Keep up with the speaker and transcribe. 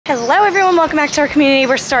Hello everyone, welcome back to our community.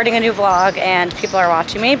 We're starting a new vlog and people are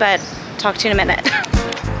watching me, but talk to you in a minute.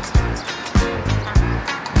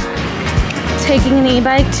 Taking an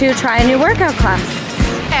e-bike to try a new workout class.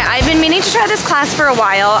 Okay, I've been meaning to try this class for a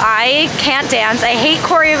while. I can't dance. I hate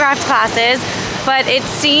choreographed classes, but it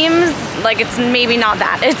seems like it's maybe not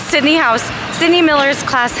that. It's Sydney Miller's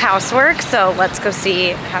class Housework, so let's go see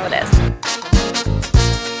how it is.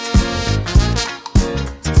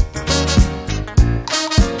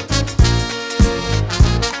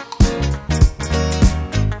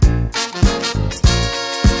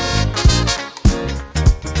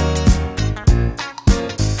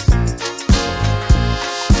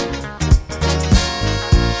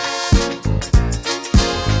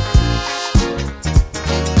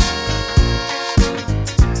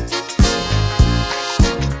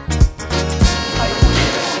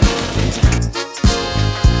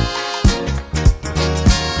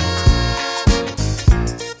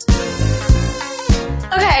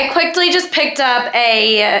 Quickly just picked up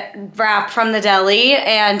a wrap from the deli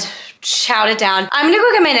and chowed it down. I'm gonna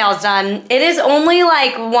go get my nails done. It is only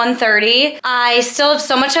like 1:30. I still have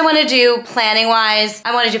so much I wanna do planning wise.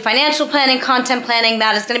 I wanna do financial planning, content planning.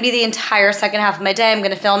 That is gonna be the entire second half of my day. I'm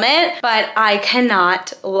gonna film it, but I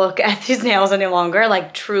cannot look at these nails any longer,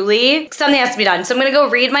 like truly. Something has to be done. So I'm gonna go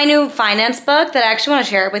read my new finance book that I actually wanna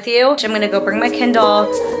share it with you. I'm gonna go bring my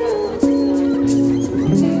Kindle.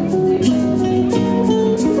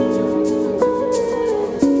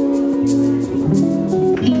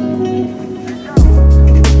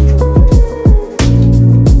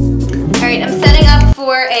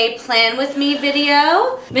 For a plan with me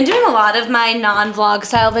video. I've been doing a lot of my non-vlog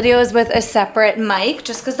style videos with a separate mic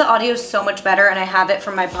just because the audio is so much better and I have it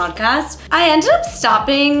from my podcast. I ended up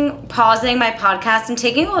pausing my podcast and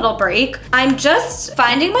taking a little break. I'm just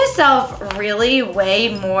finding myself really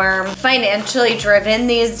way more financially driven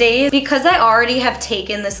these days because I already have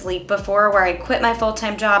taken this leap before where I quit my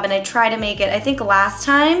full-time job and I try to make it. I think last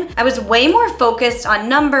time I was way more focused on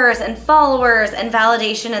numbers and followers and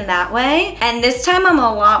validation in that way. And this time I'm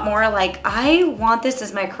a lot more like, I want this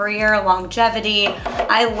as my career, longevity.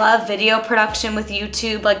 I love video production with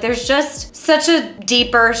YouTube. Like there's just such a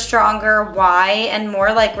deeper, stronger why and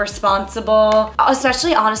more like responsible,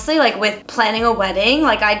 especially honestly like with planning a wedding.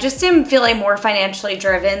 Like I just am feeling more financially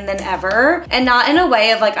driven than ever and not in a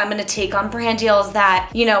way of like, I'm gonna take on brand deals that,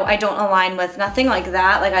 you know, I don't align with, nothing like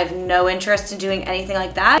that. Like I have no interest in doing anything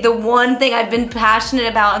like that. The one thing I've been passionate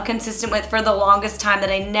about and consistent with for the longest time that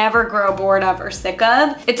I never grow bored of or sick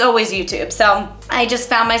of, it's always YouTube. So I just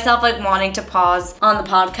found myself like wanting to pause on the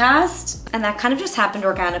podcast and that kind of just happened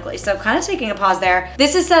organically. So kind of taking a pause there.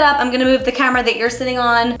 This is set up. I'm gonna move the camera that you're sitting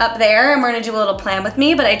on up there and we're gonna do a little plan with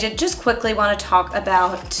me, but I did just quickly want to talk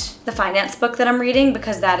about the finance book that I'm reading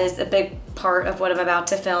because that is a big part of what I'm about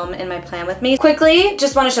to film in my plan with me. Quickly,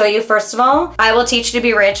 just want to show you, first of all, I Will Teach You to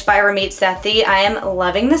Be Rich by Ramit Sethi. I am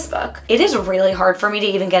loving this book. It is really hard for me to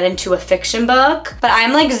even get into a fiction book, but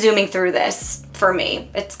I'm like zooming through this. For me,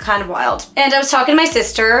 it's kind of wild. And I was talking to my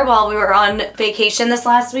sister while we were on vacation this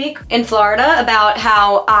last week in Florida about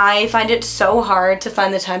how I find it so hard to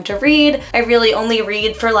find the time to read. I really only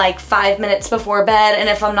read for like 5 minutes before bed, and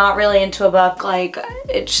if I'm not really into a book, like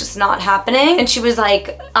it's just not happening. And she was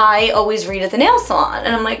like, I always read at the nail salon.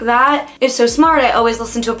 And I'm like, that is so smart. I always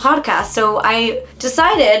listen to a podcast. So I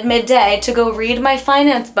decided midday to go read my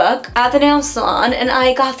finance book at the nail salon, and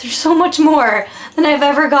I got through so much more than I've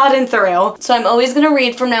ever gotten through. So I'm always gonna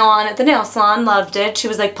read from now on at the nail salon. Loved it. She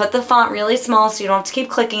was like, put the font really small so you don't have to keep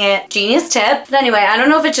clicking it. Genius tip. But anyway, I don't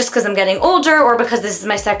know if it's just because I'm getting older or because this is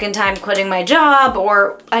my second time quitting my job,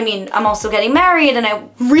 or I mean, I'm also getting married and I'm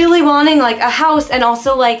really wanting like a house, and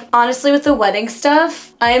also like honestly with the wedding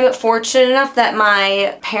stuff, I am fortunate enough that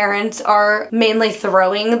my parents are mainly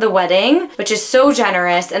throwing the wedding, which is so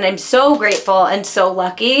generous and I'm so grateful and so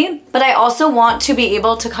lucky. But I also want to be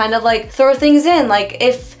able to kind of like throw things in. Like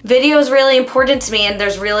if video is really important to me and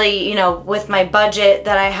there's really, you know, with my budget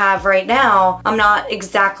that I have right now, I'm not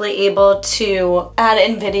exactly able to add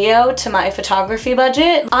in video to my photography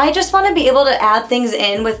budget. I just want to be able to add things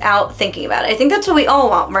in without thinking about it. I think that's what we all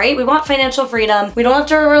want, right? We want financial freedom. We don't have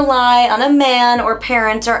to rely on a man or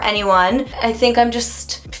parents or anyone. I think I'm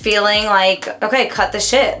just feeling like, okay, cut the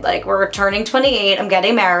shit. Like we're turning 28, I'm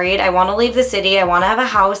getting married, I want to leave the city, I want to have a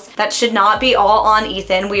house. That should not be all on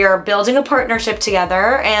Ethan. We are building a partnership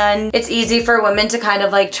together, and it's easy for women to kind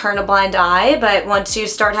of like turn a blind eye, but once you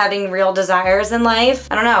start having real desires in life,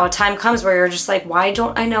 I don't know, a time comes where you're just like, why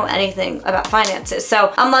don't I know anything about finances?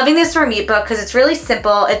 So I'm loving this Ramit book because it's really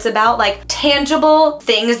simple. It's about like tangible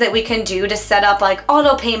things that we can do to set up like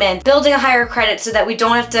auto payment, building a higher credit so that we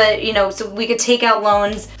don't have to, you know, so we could take out loans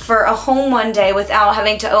loans for a home one day without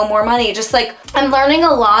having to owe more money. Just like, I'm learning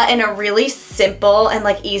a lot in a really simple and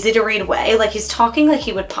like easy to read way. Like he's talking like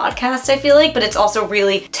he would podcast, I feel like, but it's also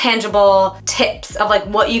really tangible tips of like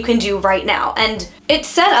what you can do right now. And it's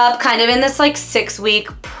set up kind of in this like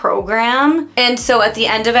 6-week program. And so at the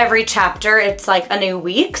end of every chapter, it's like a new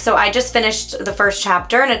week. So I just finished the first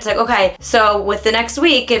chapter and it's like, okay, so with the next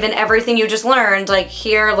week, given everything you just learned, like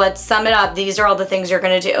here, let's sum it up. These are all the things you're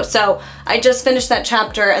gonna do. So I just finished that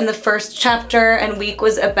chapter, and the first chapter and week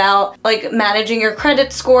was about like managing your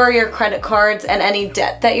credit score, your credit cards, and any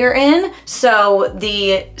debt that you're in. So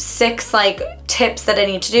the 6 like tips that I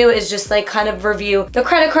need to do is just like kind of review the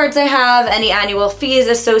credit cards I have, any annual fees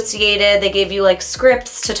associated. They gave you like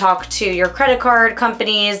scripts to talk to your credit card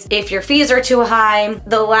companies if your fees are too high.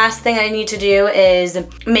 The last thing I need to do is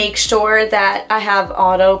make sure that I have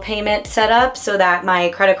auto payment set up so that my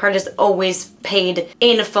credit card is always paid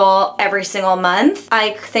in full every single month.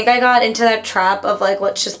 I think I got into that trap of like,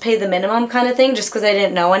 let's just pay the minimum kind of thing, just because I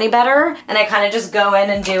didn't know any better. And I kind of just go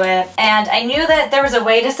in and do it. And I knew that there was a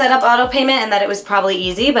way to set up auto payment and that it was probably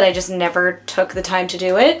easy, but I just never took the time to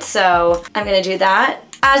do it. So I'm gonna do that.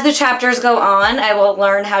 As the chapters go on, I will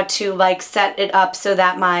learn how to like set it up so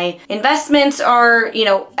that my investments are, you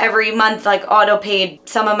know, every month like auto paid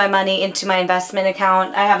some of my money into my investment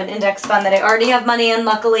account. I have an index fund that I already have money in.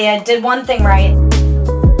 Luckily, I did one thing right.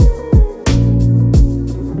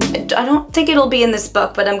 I don't think it'll be in this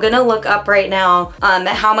book, but I'm gonna look up right now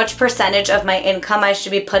how much percentage of my income I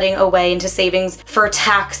should be putting away into savings for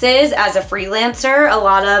taxes as a freelancer. A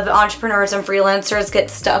lot of entrepreneurs and freelancers get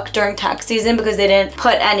stuck during tax season because they didn't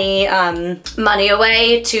put any money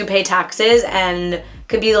away to pay taxes, and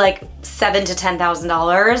could be like $7,000 to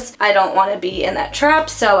 $10,000. I don't want to be in that trap,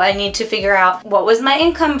 so I need to figure out what was my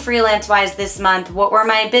income freelance-wise this month, what were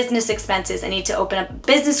my business expenses. I need to open up a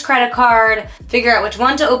business credit card, figure out which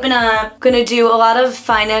one to open up. I'm gonna do a lot of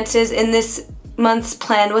finances in this month's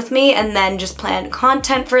plan with me, and then just plan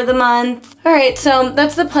content for the month. All right, so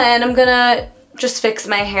that's the plan. I'm gonna just fix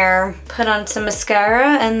my hair, put on some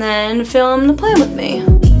mascara, and then film the plan with me.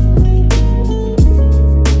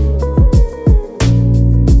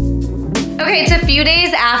 Okay, it's a few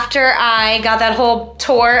days after I got that whole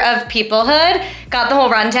tour of Peoplehood, got the whole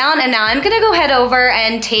rundown, and now I'm gonna go head over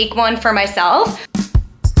and take one for myself.